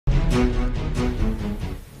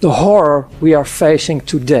The horror we are facing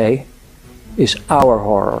today is our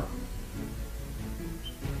horror.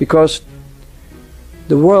 Because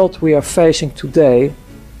the world we are facing today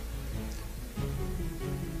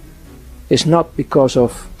is not because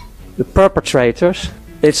of the perpetrators,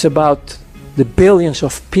 it's about the billions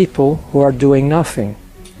of people who are doing nothing.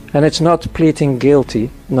 And it's not pleading guilty,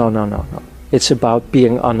 no. It's about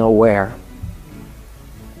being unaware.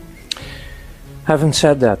 Having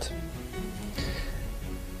said that,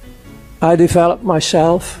 I developed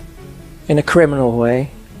myself in a criminal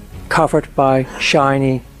way, covered by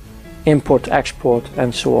shiny import, export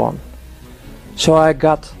and so on. So I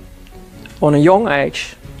got, on a young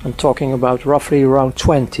age, I'm talking about roughly around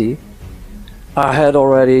 20, I had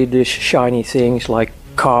already these shiny things like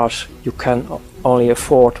cars you can only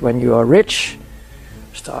afford when you are rich.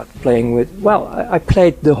 Start playing with, well, I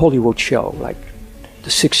played the Hollywood show, like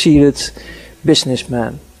the succeeded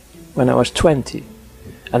businessman when I was 20.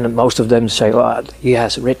 And most of them say, oh, he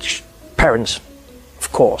has rich parents,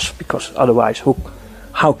 of course, because otherwise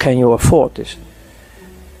how can you afford this?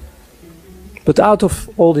 But out of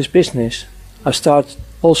all this business, I started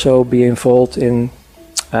also be involved in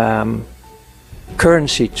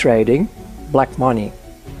currency trading, black money.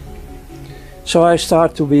 So I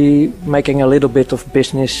started to be making a little bit of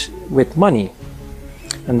business with money.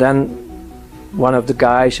 And then one of the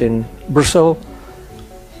guys in Brussels,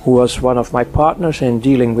 who was one of my partners in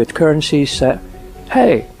dealing with currencies, said,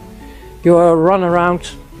 hey, you run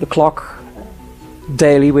around the clock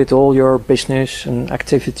daily with all your business and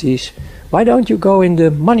activities. Why don't you go into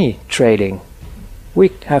money trading? We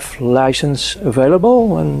have license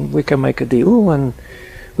available and we can make a deal. And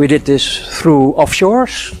we did this through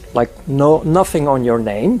offshores, like nothing on your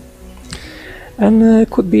name. And it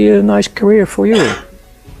could be a nice career for you.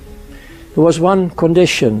 There was one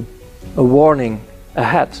condition, a warning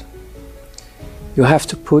ahead. You have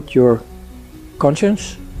to put your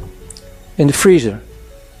conscience in the freezer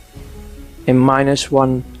in minus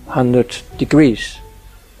 100 degrees.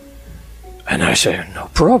 And I say, no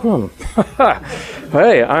problem.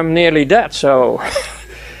 Hey, I'm nearly dead, so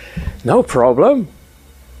no problem.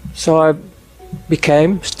 So I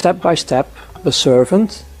became, step by step, a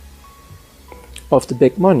servant of the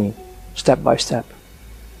big money, step by step.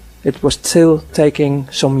 It was still taking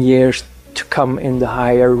some years to come in the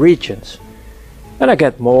higher regions. And I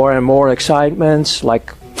get more and more excitements,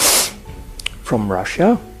 like from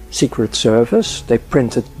Russia, Secret Service. They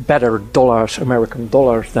printed better dollars, American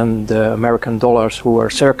dollars, than the American dollars who were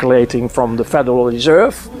circulating from the Federal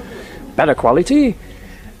Reserve. Better quality.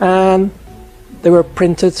 And they were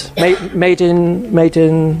printed, made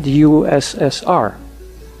in the USSR.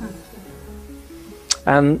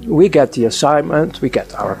 And we get the assignment, we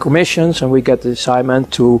get our commissions, and we get the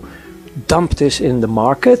assignment to dump this in the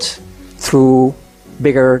market through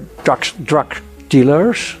bigger drug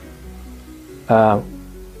dealers,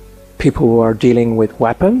 people who are dealing with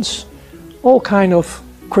weapons, all kind of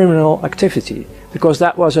criminal activity, because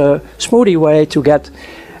that was a smoothie way to get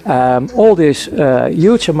all these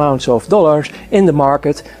huge amounts of dollars in the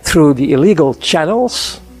market through the illegal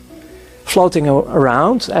channels floating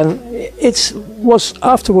around. And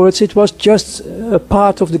afterwards it was just a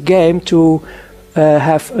part of the game to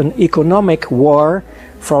have an economic war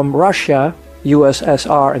from Russia,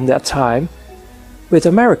 USSR in that time, with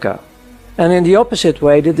America. And in the opposite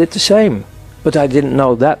way they did the same, but I didn't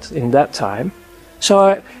know that in that time.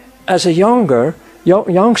 So as a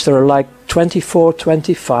youngster, like 24,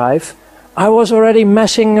 25, I was already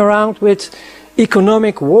messing around with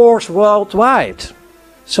economic wars worldwide.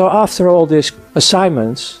 So after all these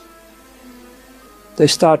assignments, they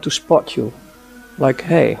start to spot you. Like,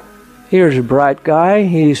 hey, here's a bright guy,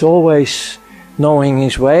 he's always knowing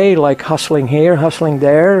his way, like hustling here, hustling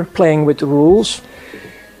there, playing with the rules.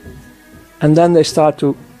 And then they start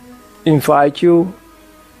to invite you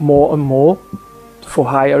more and more for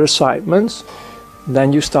higher assignments.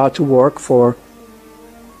 Then you start to work for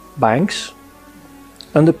banks,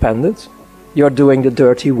 independent. You're doing the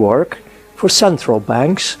dirty work for central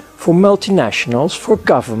banks, for multinationals, for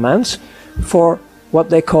governments, for what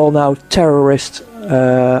they call now terrorist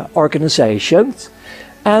organizations,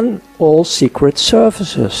 and all secret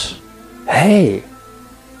services. Hey,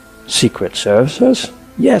 secret services?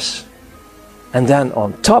 Yes. And then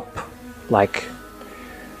on top, like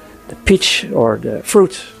the peach or the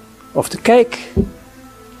fruit of the cake,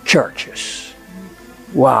 churches.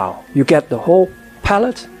 Wow, you get the whole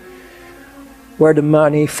palette where the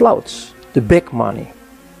money floats, the big money.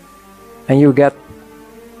 And you get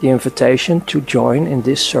the invitation to join in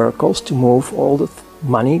these circles to move all the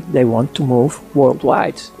money they want to move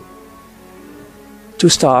worldwide. To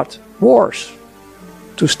start wars,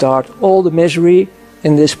 to start all the misery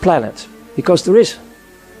in this planet. Because there is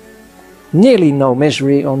nearly no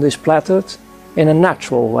misery on this planet in a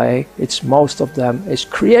natural way. Most of them is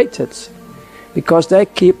created. Because they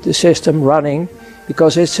keep the system running,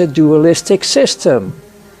 because it's a dualistic system.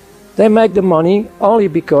 They make the money only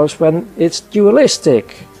because when it's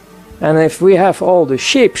dualistic. And if we have all the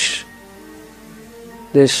ships,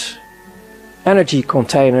 these energy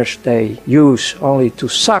containers they use only to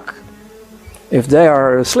suck, if they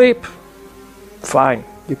are asleep, fine,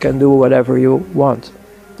 you can do whatever you want.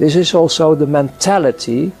 This is also the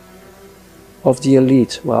mentality of the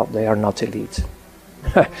elite. Well, they are not elite.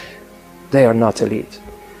 They are not elite.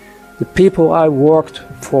 The people I worked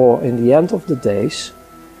for in the end of the days,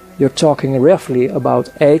 you're talking roughly about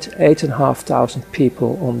 8,500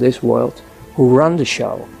 people on this world who run the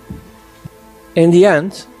show. In the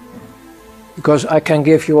end, because I can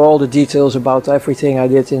give you all the details about everything I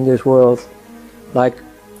did in this world, like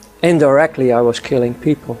indirectly I was killing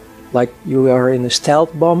people. Like you are in a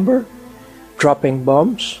stealth bomber, dropping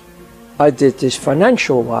bombs. I did this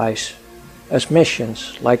financial wise as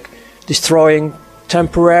missions, like destroying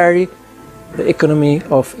temporarily the economy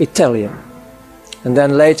of Italian. And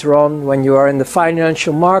then later on, when you are in the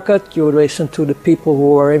financial market, you listen to the people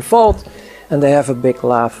who are involved and they have a big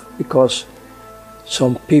laugh because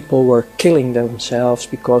some people were killing themselves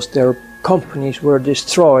because their companies were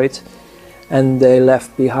destroyed and they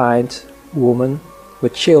left behind women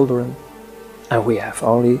with children. And we have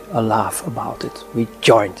only a laugh about it. We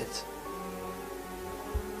joined it.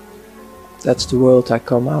 That's the world I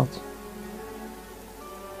come out.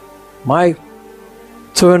 My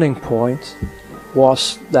turning point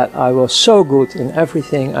was that I was so good in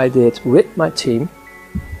everything I did with my team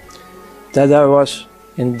that I was,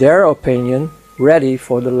 in their opinion, ready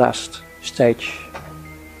for the last stage.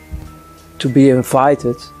 To be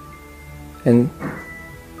invited in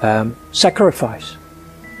sacrifice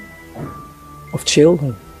of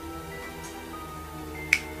children.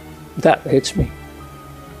 That hits me.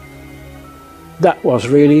 That was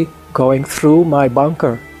really going through my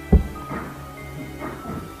bunker.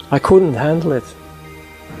 I couldn't handle it.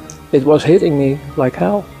 It was hitting me like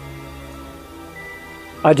hell.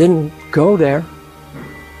 I didn't go there.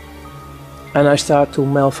 And I started to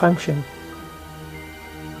malfunction.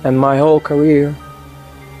 And my whole career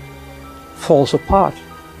falls apart.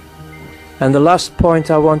 And the last point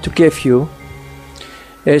I want to give you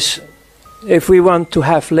is, if we want to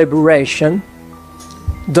have liberation,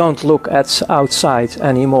 don't look at outside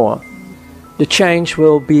anymore. The change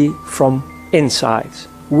will be from inside.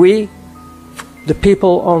 We, the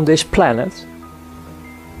people on this planet,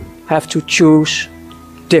 have to choose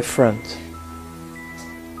different.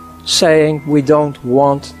 Saying we don't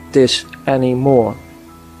want this anymore.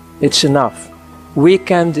 It's enough. We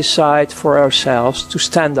can decide for ourselves to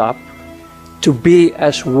stand up, to be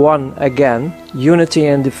as one again, unity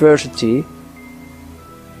and diversity,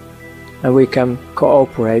 and we can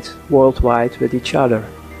cooperate worldwide with each other.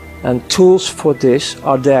 And tools for this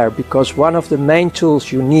are there, because one of the main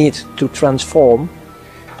tools you need to transform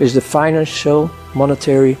is the financial,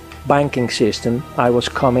 monetary, banking system I was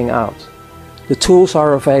coming out. The tools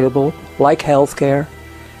are available, like healthcare,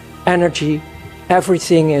 energy,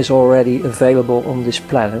 everything is already available on this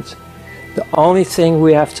planet. The only thing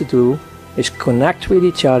we have to do is connect with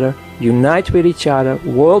each other, unite with each other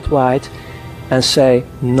worldwide and say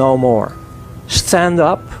no more. Stand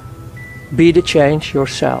up, be the change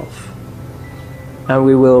yourself. And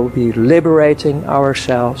we will be liberating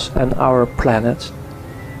ourselves and our planet.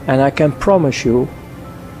 And I can promise you,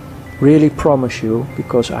 really promise you,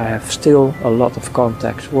 because I have still a lot of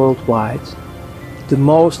contacts worldwide, the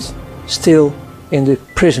most still in the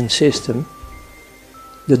prison system,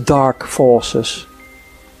 the dark forces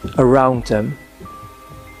around them,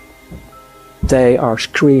 they are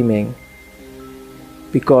screaming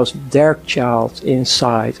because their child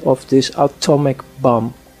inside of this atomic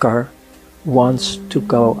bunker wants to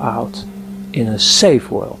go out in a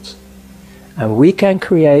safe world. And we can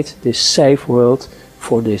create this safe world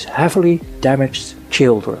for these heavily damaged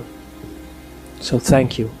children. So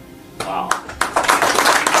thank you. Wow.